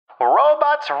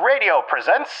Robots Radio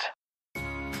presents...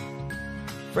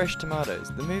 Fresh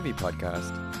Tomatoes, the movie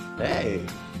podcast. Hey,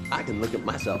 I can look at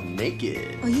myself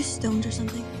naked. Are you stoned or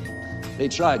something? They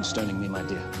tried stoning me, my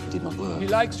dear. It did not work. He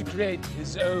likes to create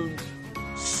his own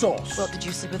sauce. Well, did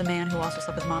you sleep with a man who also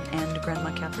slept with Mom and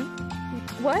Grandma Catherine?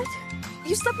 What?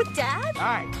 You slept with Dad?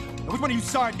 Alright, which one of you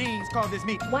sardines called this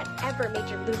meat? Whatever,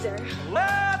 Major Loser.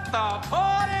 Let the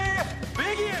party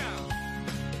begin!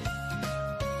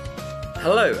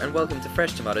 Hello and welcome to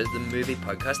Fresh Tomatoes, the movie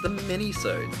podcast, the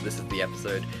mini-sodes. This is the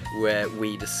episode where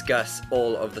we discuss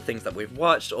all of the things that we've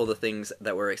watched, all the things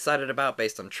that we're excited about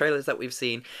based on trailers that we've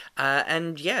seen,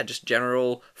 and yeah, just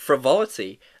general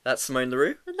frivolity. That's Simone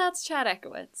LaRue. And that's Chad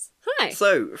Ekowitz. Hi.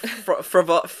 So,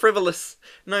 frivolous...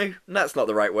 No, that's not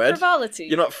the right word. Frivolity.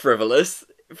 You're not frivolous.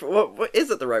 What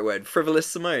is it the right word? Frivolous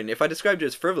Simone. If I described you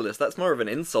as frivolous, that's more of an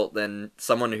insult than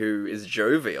someone who is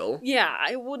jovial. Yeah,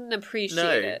 I wouldn't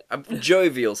appreciate it. I'm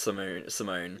jovial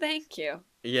Simone. Thank you.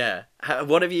 Yeah.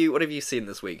 What have you seen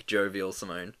this week, jovial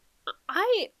Simone?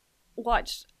 I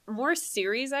watched more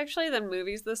series actually than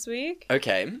movies this week.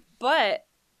 Okay. But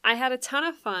I had a ton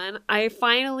of fun. I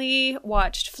finally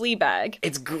watched Fleabag.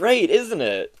 It's great, isn't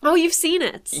it? Oh, you've seen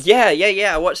it? Yeah.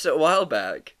 I watched it a while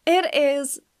back. It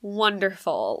is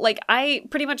wonderful. Like, I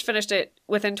pretty much finished it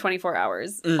within 24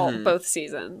 hours, both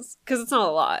seasons, because it's not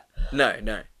a lot.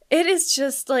 No. It is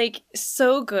just, like,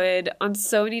 so good on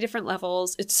so many different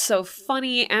levels. It's so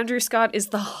funny. Andrew Scott is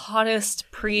the hottest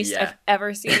priest I've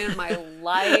ever seen in my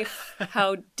life.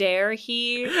 How dare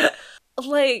he?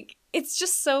 Like, it's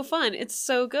just so fun. It's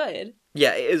so good.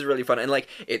 Yeah, it is really fun, and like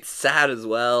it's sad as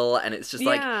well, and it's just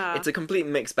like Yeah. it's a complete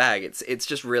mixed bag. It's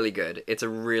just really good. It's a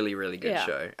really good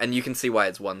show, and you can see why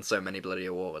it's won so many bloody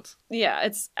awards. Yeah,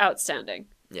 it's outstanding.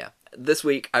 Yeah, this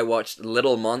week I watched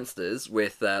Little Monsters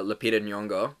with Lupita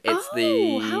Nyong'o.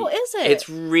 How is it? It's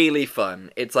really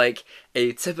fun. It's like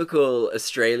a typical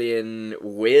Australian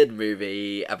weird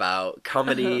movie about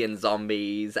comedy and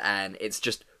zombies, and it's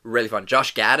just really fun.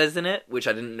 Josh Gad is in it, which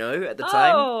I didn't know at the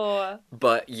time. Oh.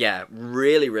 But yeah,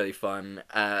 really fun.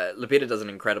 Lupita does an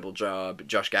incredible job.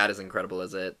 Josh Gad is incredible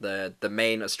as it. The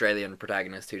main Australian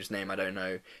protagonist, whose name I don't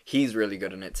know, he's really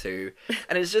good in it too.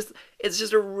 And it's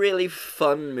just a really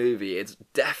fun movie. It's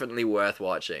definitely worth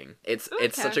watching. It's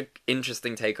such an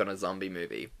interesting take on a zombie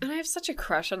movie. And I have such a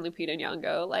crush on Lupita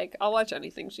Nyong'o. Like, I'll watch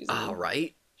anything she's in. Oh,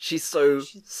 right? She's so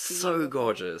beautiful.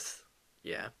 gorgeous.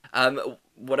 Yeah.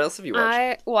 What else have you watched?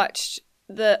 I watched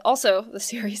the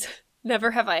series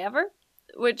Never Have I Ever,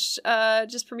 which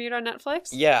just premiered on Netflix.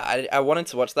 Yeah, I wanted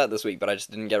to watch that this week, but I just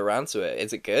didn't get around to it.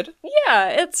 Is it good? Yeah,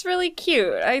 it's really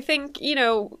cute. I think,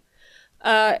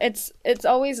 it's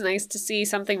always nice to see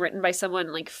something written by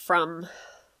someone like from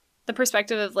the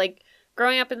perspective of like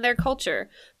growing up in their culture.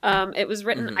 It was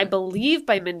written, I believe,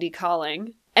 by Mindy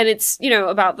Kaling. And it's,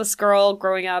 about this girl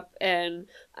growing up in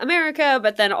America,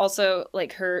 but then also,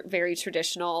 like, her very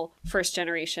traditional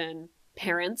first-generation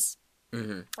parents,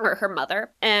 or her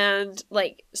mother. And,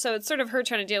 like, so it's sort of her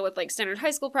trying to deal with, like, standard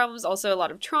high school problems, also a lot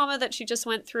of trauma that she just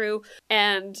went through,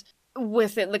 and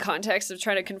within the context of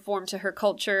trying to conform to her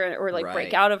culture, or, like,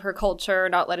 break out of her culture,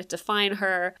 not let it define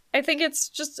her. I think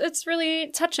it's really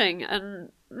touching and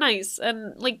nice,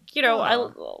 and, like,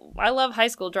 I love high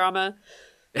school drama.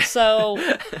 So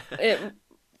it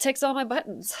ticks all my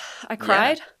buttons. I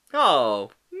cried. Yeah.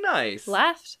 Oh, nice.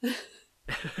 Laughed.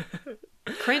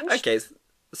 Cringed. Okay,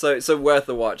 so worth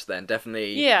a watch then.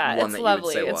 Definitely. Yeah, one it's that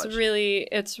lovely. You would say watch.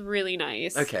 It's really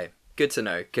nice. Okay, good to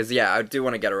know. Because I do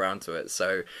want to get around to it.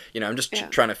 So I'm just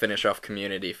trying to finish off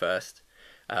Community first.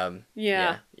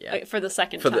 Yeah. For the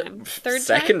second For time. the Third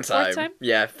second time? Fourth time?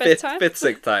 Yeah, Fifth time? fifth,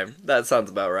 sixth time. That sounds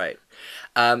about right.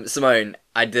 Simone,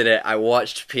 I did it. I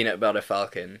watched Peanut Butter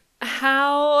Falcon.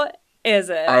 How is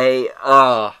it?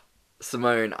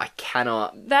 Simone, I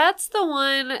cannot. That's the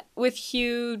one with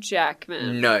Hugh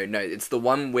Jackman. No, it's the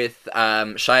one with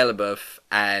Shia LaBeouf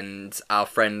and our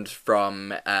friend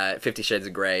from 50 Shades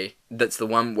of Grey. That's the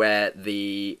one where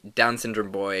the Down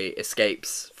syndrome boy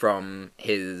escapes from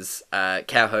his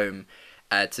care home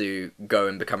to go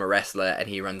and become a wrestler, and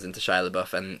he runs into Shia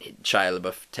LaBeouf, and Shia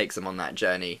LaBeouf takes him on that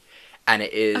journey. And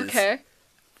it is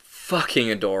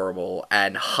fucking adorable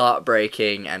and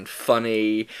heartbreaking and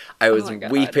funny. I was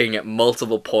weeping at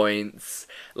multiple points.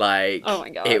 Like, oh my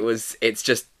God. It's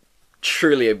just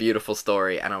truly a beautiful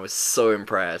story, and I was so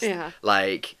impressed. Yeah.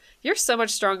 Like, you're so much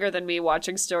stronger than me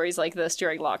watching stories like this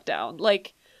during lockdown.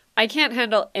 Like, I can't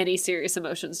handle any serious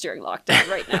emotions during lockdown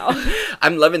right now.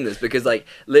 I'm loving this because, like,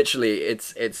 literally,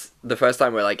 it's the first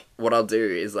time where, like, what I'll do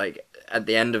is, like, at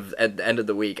the end of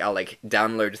the week, I'll, like,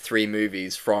 download 3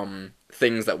 movies from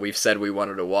things that we've said we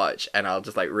wanted to watch, and I'll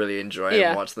just like really enjoy Yeah.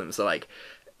 and watch them. So like,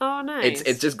 Oh, nice.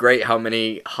 it's just great how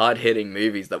many hard-hitting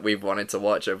movies that we've wanted to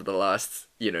watch over the last,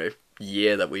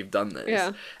 year that we've done this.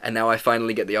 Yeah. And now I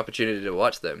finally get the opportunity to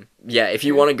watch them. Yeah, if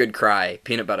you want a good cry,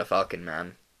 Peanut Butter Falcon,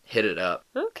 man. Hit it up.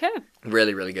 Okay.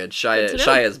 Really, really good. Good to know.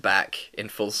 Shia's back in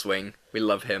full swing. We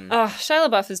love him. Oh, Shia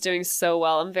LaBeouf is doing so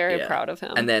well. I'm very Yeah. proud of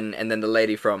him. And then the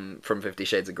lady from 50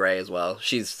 Shades of Grey as well.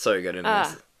 She's so good in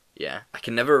this. Yeah. I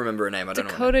can never remember her name. I don't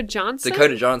know. Dakota Johnson?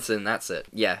 Dakota Johnson, that's it.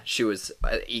 Yeah, she was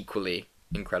equally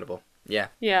incredible. Yeah.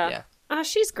 Yeah. Yeah. Oh,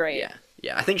 she's great. Yeah.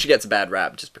 Yeah, I think she gets a bad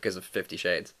rap just because of 50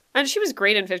 Shades. And she was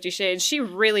great in 50 Shades. She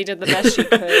really did the best she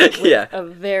could with Yeah. a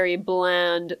very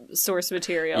bland source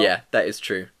material. Yeah, that is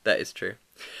true. That is true.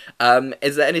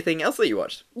 Is there anything else that you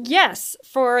watched? Yes,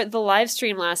 for the live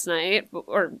stream last night,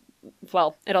 or,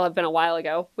 well, it'll have been a while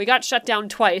ago, we got shut down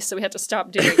twice, so we had to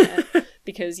stop doing it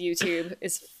because YouTube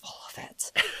is full of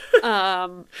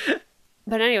it.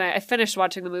 But anyway, I finished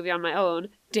watching the movie on my own,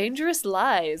 Dangerous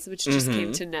Lies, which just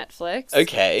came to Netflix.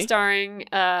 Okay. Starring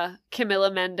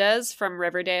Camila Mendes from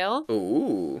Riverdale.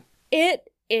 Ooh. It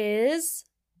is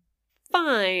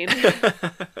fine.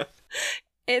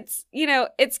 It's,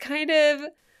 it's kind of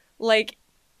like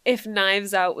if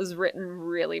Knives Out was written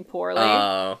really poorly.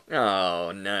 Oh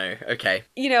no. Okay.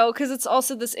 Because it's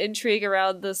also this intrigue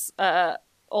around this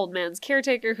old man's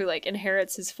caretaker who like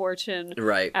inherits his fortune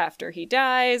Right. after he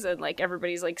dies, and like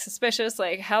everybody's like suspicious,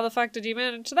 like how the fuck did you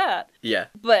manage that? Yeah.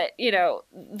 But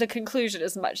the conclusion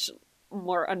is much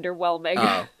more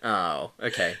underwhelming Oh.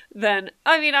 Okay. than,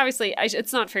 I mean, obviously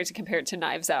it's not fair to compare it to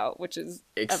Knives Out, which is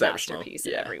a Exceptional. masterpiece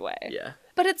in Yeah. every way. Yeah.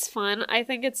 But it's fun. I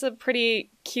think it's a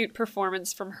pretty cute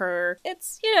performance from her.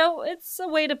 It's, it's a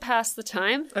way to pass the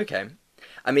time. Okay.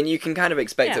 I mean, you can kind of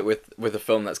expect Yeah. it with a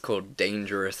film that's called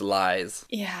Dangerous Lies.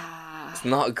 Yeah. It's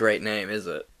not a great name, is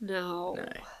it? No.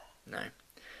 No.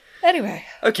 Anyway,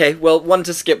 Okay, well, one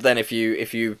to skip then if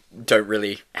you don't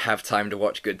really have time to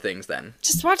watch good things then.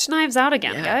 just watch Knives Out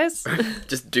again, Yeah. guys.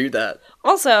 Just do that.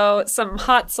 Also, some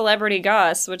hot celebrity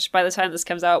goss, which by the time this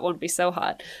comes out won't be so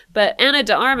hot. But Anna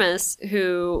de Armas,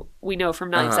 who we know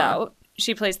from Knives Out,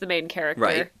 she plays the main character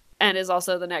Right. and is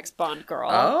also the next Bond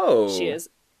girl. Oh. She's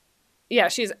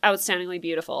outstandingly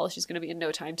beautiful. She's going to be in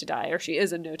No Time to Die, or she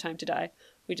is in No Time to Die.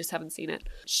 We just haven't seen it.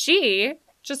 She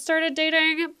just started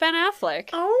dating Ben Affleck.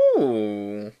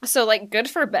 Oh. So, like, good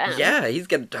for Ben. Yeah, he's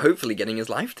hopefully getting his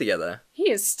life together. He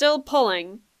is still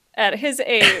pulling at his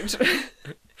age.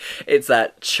 It's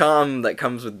that charm that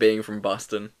comes with being from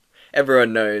Boston.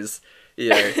 Everyone knows,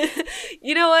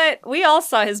 You know what? We all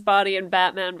saw his body in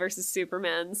Batman versus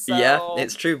Superman, so... Yeah,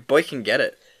 it's true. Boy can get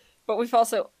it. But we've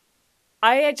also...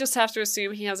 I just have to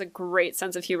assume he has a great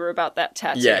sense of humor about that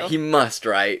tattoo. Yeah, he must,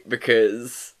 right?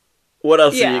 Because what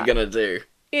else are Yeah. you gonna do?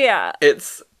 Yeah.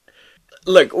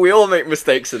 Look, we all make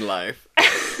mistakes in life.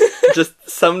 Just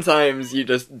sometimes you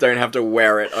just don't have to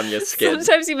wear it on your skin.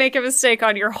 Sometimes you make a mistake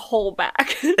on your whole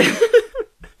back.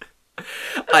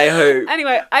 I hope.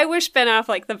 Anyway, I wish Ben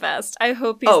Affleck the best. I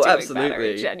hope he's doing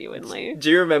better, genuinely. Do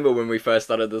you remember when we first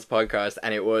started this podcast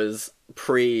and it was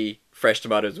pre-Fresh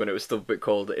Tomatoes when it was still a bit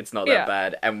called It's Not That Yeah.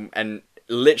 Bad? And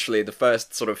literally the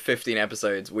first sort of 15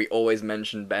 episodes, we always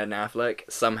mentioned Ben Affleck.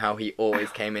 Somehow he always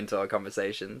came into our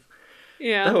conversations.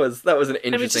 Yeah. That was an And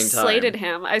we interesting just time. slated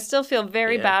him. I still feel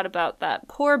very Yeah. bad about that.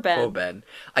 Poor Ben. Poor Ben.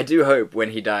 I do hope when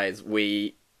he dies,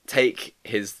 we take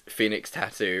his phoenix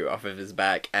tattoo off of his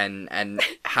back and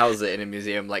house it in a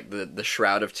museum like the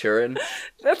Shroud of Turin.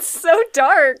 That's so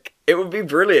dark. It would be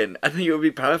brilliant. I think it would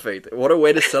be perfect. What a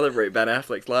way to celebrate Ben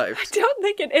Affleck's life. I don't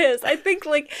think it is. I think,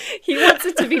 like, he wants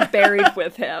it to be buried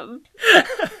with him.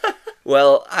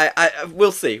 Well, I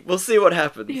we'll see. We'll see what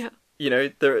happens. Yeah.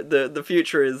 The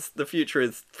future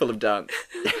is full of dance.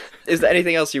 Is there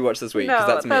anything else you watched this week? 'Cause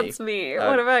No, that's me. that's me.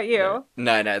 What about you?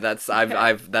 No, that's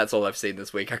that's all I've seen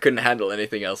this week. I couldn't handle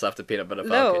anything else after Peanut Butter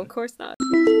Falcon. No, of course not.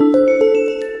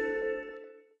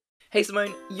 Hey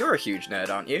Simone, you're a huge nerd,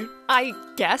 aren't you? I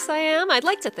guess I am. I'd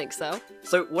like to think so.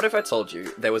 So what if I told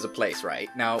you there was a place, right?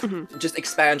 Now, just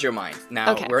expand your mind.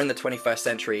 Now, Okay. we're in the 21st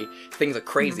century, things are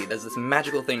crazy, there's this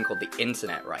magical thing called the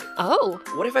internet, right? Oh.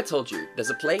 What if I told you there's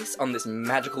a place on this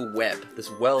magical web,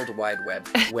 this world wide web,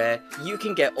 where you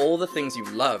can get all the things you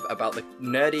love about the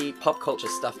nerdy pop culture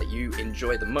stuff that you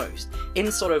enjoy the most in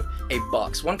sort of a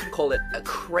box. One could call it a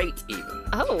crate even.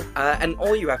 Oh. And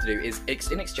all you have to do is,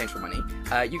 in exchange for money,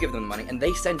 you give them the money and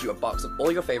they send you a box of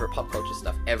all your favorite pop culture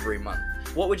stuff every month.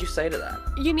 What would you say to that?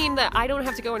 You mean that I don't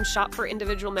have to go and shop for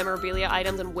individual memorabilia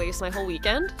items and waste my whole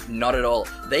weekend? Not at all.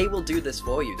 They will do this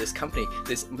for you. This company,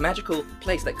 this magical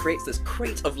place that creates this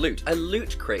crate of loot, a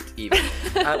loot crate even,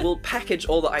 will package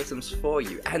all the items for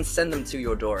you and send them to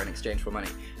your door in exchange for money.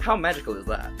 How magical is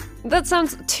that? That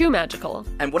sounds too magical.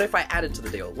 And what if I added to the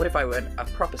deal? What if I were a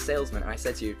proper salesman and I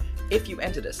said to you, if you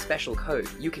entered a special code,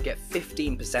 you could get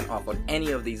 15% off on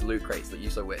any of these loot crates that you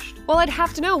so wished. Well, I'd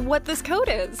have to know what this code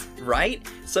is. Right?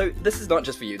 So this is not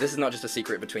just for you. This is not just a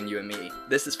secret between you and me.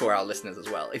 This is for our listeners as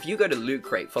well. If you go to Loot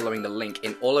Crate following the link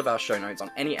in all of our show notes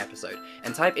on any episode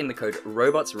and type in the code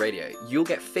ROBOTSRadio, you'll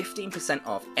get 15%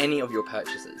 off any of your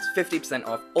purchases. 50%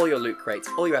 off all your loot crates.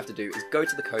 All you have to do is go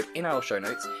to the code in our show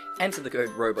notes, enter the code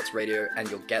ROBOTSRadio, and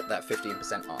you'll get that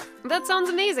 15% off. That sounds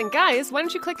amazing. Guys, why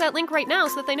don't you click that link right now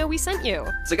so that they know we sent you?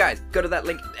 So guys, go to that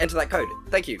link, enter that code.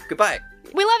 Thank you. Goodbye.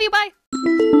 We love you, bye!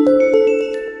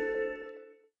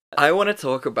 I want to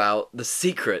talk about The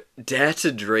Secret, Dare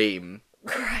to Dream.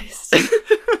 Christ.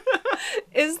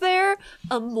 Is there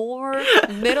a more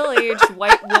middle-aged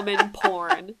white woman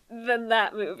porn than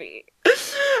that movie?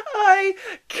 I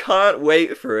can't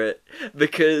wait for it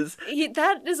because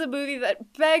That is a movie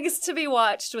that begs to be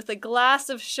watched with a glass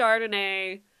of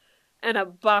Chardonnay and a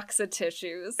box of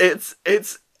tissues.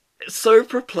 it's so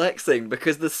perplexing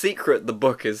because The Secret, the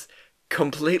book, is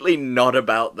completely not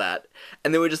about that.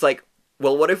 And they were just like,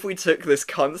 well, what if we took this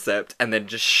concept and then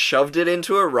just shoved it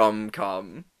into a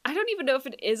rom-com? I don't even know if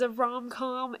it is a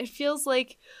rom-com. It feels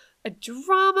like a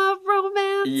drama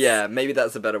romance. Yeah, maybe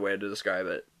that's a better way to describe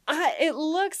it. It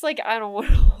looks like I don't want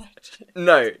to watch it.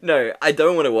 No, I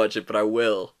don't want to watch it, but I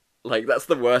will. Like, that's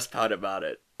the worst part about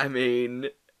it. I mean,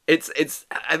 just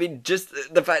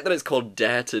the fact that it's called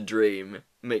Dare to Dream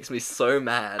makes me so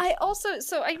mad. I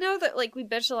know that, like, we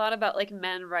bitch a lot about, like,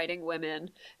 men writing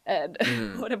women and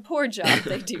what a poor job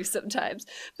they do sometimes.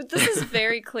 But this is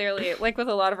very clearly, like with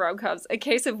a lot of rom-coms, a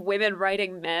case of women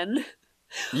writing men.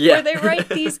 Yeah. Where they write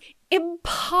these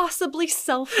impossibly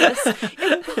selfless,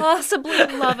 impossibly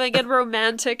loving and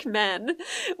romantic men.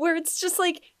 Where it's just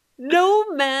like, no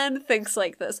man thinks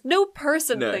like this. No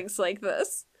person thinks like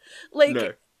this.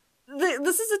 Like,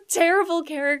 this is a terrible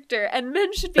character, and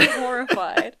men should be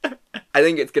horrified. I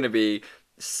think it's going to be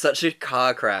such a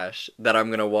car crash that I'm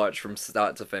going to watch from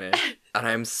start to finish. And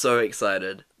I'm so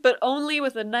excited. But only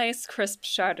with a nice, crisp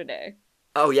Chardonnay.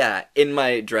 Oh, yeah. In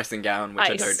my dressing gown, which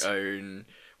Iced. I don't own,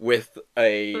 with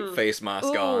a face mask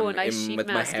on, nice sheet with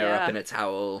mask, my hair up yeah. in a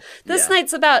towel. This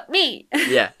night's about me.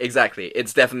 Yeah, exactly.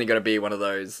 It's definitely going to be one of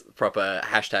those proper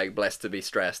hashtag blessed to be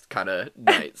stressed kind of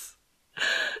nights.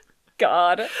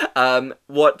 God.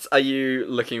 What are you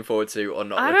looking forward to or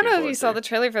not I looking don't know if forward you to? saw the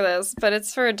trailer for this, but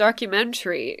it's for a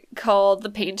documentary called The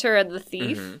Painter and the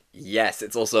Thief. Mm-hmm. Yes,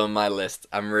 it's also on my list.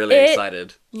 I'm really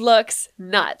excited. Looks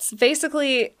nuts.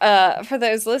 Basically, for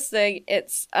those listening,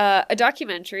 it's a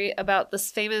documentary about this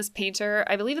famous painter,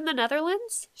 I believe in the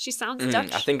Netherlands. She sounds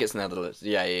Dutch. I think it's Netherlands.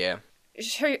 Yeah.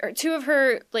 Two of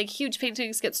her like huge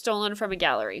paintings get stolen from a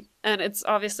gallery, and it's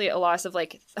obviously a loss of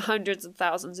like hundreds of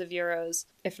thousands of euros,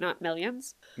 if not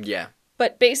millions. Yeah.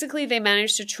 But basically, they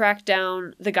managed to track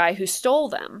down the guy who stole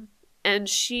them, and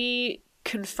she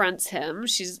confronts him.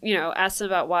 She's, asks him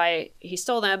about why he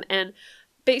stole them, and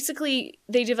basically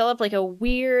they develop like a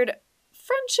weird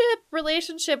friendship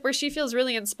relationship where she feels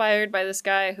really inspired by this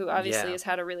guy who obviously has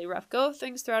had a really rough go of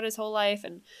things throughout his whole life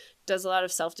and does a lot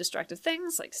of self-destructive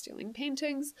things like stealing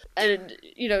paintings. And,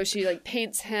 she like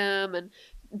paints him and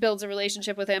builds a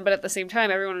relationship with him, but at the same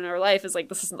time, everyone in her life is like,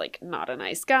 this is like not a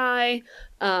nice guy.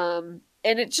 And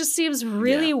it just seems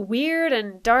really weird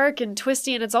and dark and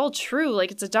twisty, and it's all true.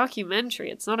 Like, it's a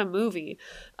documentary. It's not a movie.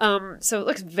 So it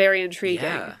looks very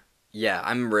intriguing. Yeah,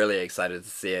 I'm really excited to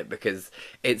see it because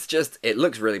it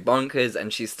looks really bonkers,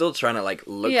 and she's still trying to like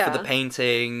look for the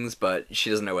paintings, but she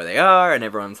doesn't know where they are, and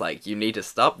everyone's like, you need to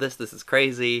stop this is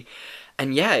crazy.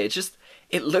 And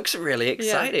it looks really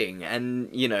exciting. And,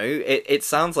 it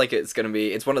sounds like it's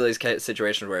one of those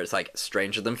situations where it's like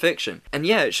stranger than fiction. And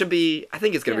I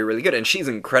think it's going to be really good. And she's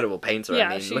an incredible painter. Yeah,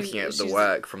 I mean, looking at the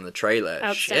work from the trailer,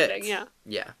 outstanding, shit.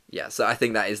 Yeah. So I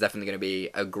think that is definitely going to be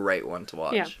a great one to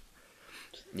watch.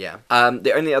 Yeah.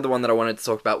 The only other one that I wanted to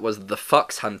talk about was The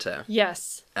Fox Hunter.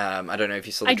 Yes. I don't know if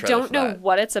you saw the trailer I don't know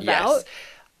what it's about. Yes.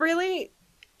 Really?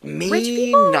 Me Rich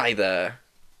people? neither.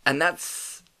 And that's...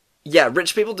 Yeah,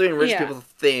 rich people doing rich people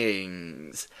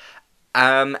things.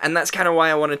 And that's kind of why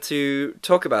I wanted to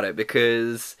talk about it,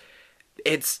 because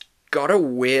it's got a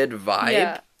weird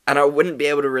vibe, and I wouldn't be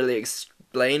able to really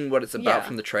explain what it's about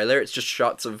from the trailer. It's just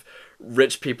shots of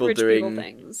rich people doing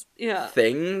things.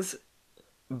 Things.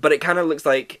 But it kind of looks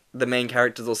like the main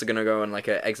character's also going to go on like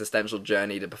an existential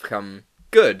journey to become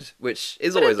good, which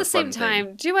is always a fun thing. But at the same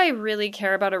time, do I really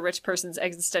care about a rich person's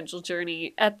existential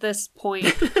journey at this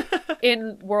point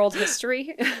in world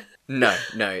history? No.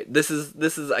 This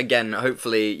is again,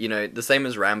 hopefully, you know, the same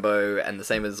as Rambo and the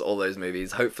same as all those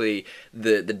movies. Hopefully,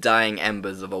 the dying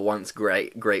embers of a once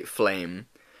great flame.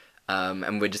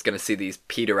 And we're just going to see these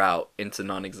peter out into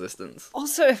non-existence.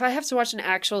 Also, if I have to watch an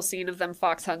actual scene of them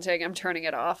fox hunting, I'm turning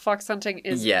it off. Fox hunting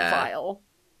is vile.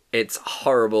 It's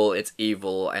horrible, it's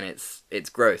evil, and it's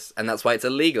gross. And that's why it's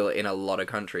illegal in a lot of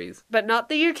countries. But not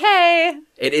the UK!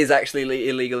 It is actually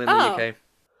illegal in the UK.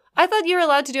 I thought you were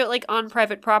allowed to do it, like, on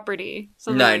private property.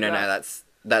 No,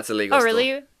 that's illegal. Oh, really?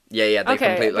 Still. Yeah, they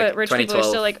complete, like, but rich 2012. people are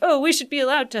still like, oh, we should be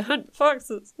allowed to hunt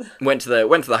foxes. Went to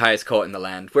the highest court in the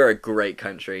land. We're a great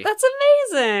country. That's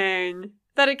amazing!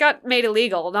 That it got made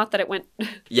illegal, not that it went...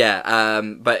 Yeah,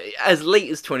 but as late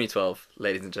as 2012,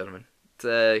 ladies and gentlemen. It's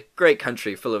a great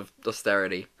country full of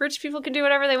austerity. Rich people can do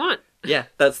whatever they want. Yeah,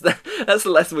 that's the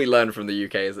lesson we learned from the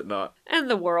UK, is it not? And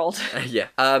the world. Yeah.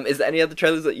 Is there any other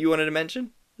trailers that you wanted to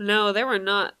mention? No, there were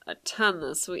not a ton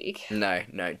this week. No,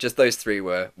 just those three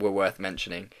were worth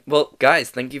mentioning. Well, guys,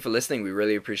 thank you for listening. We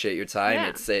really appreciate your time.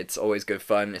 Yeah. It's always good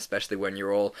fun, especially when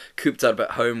you're all cooped up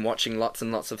at home watching lots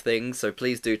and lots of things. So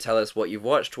please do tell us what you've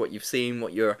watched, what you've seen,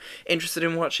 what you're interested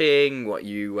in watching, what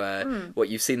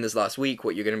you've seen this last week,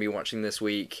 what you're going to be watching this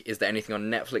week. Is there anything on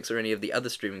Netflix or any of the other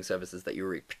streaming services that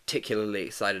you're particularly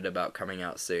excited about coming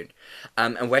out soon?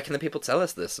 And where can the people tell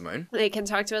us this, Simone? They can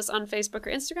talk to us on Facebook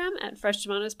or Instagram at Fresh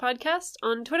Tomatoes Podcast,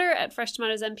 on Twitter at Fresh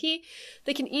Tomatoes MP.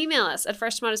 They can email us at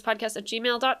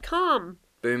freshtomatoespodcast@gmail.com.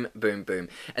 Boom, boom, boom.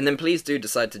 And then please do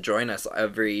decide to join us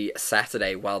every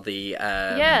Saturday while the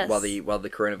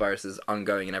coronavirus is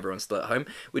ongoing and everyone's still at home.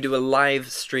 We do a live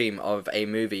stream of a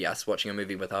movie, us watching a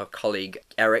movie with our colleague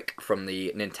Eric from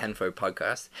the Nintendo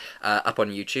podcast, up on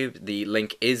YouTube. The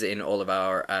link is in all of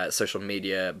our social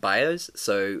media bios.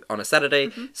 So on a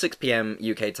Saturday, 6 p.m.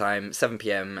 UK time, 7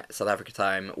 p.m. South Africa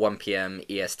time, 1 p.m.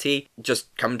 EST.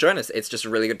 Just come join us. It's just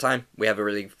a really good time. We have a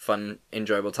really fun,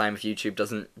 enjoyable time if YouTube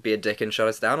doesn't be a dick and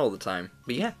shut us down all the time.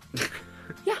 But yeah.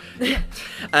 Yeah.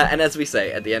 And as we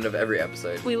say at the end of every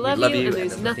episode, we love you and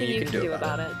there's nothing you can do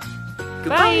about it.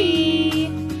 Goodbye.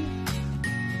 Bye!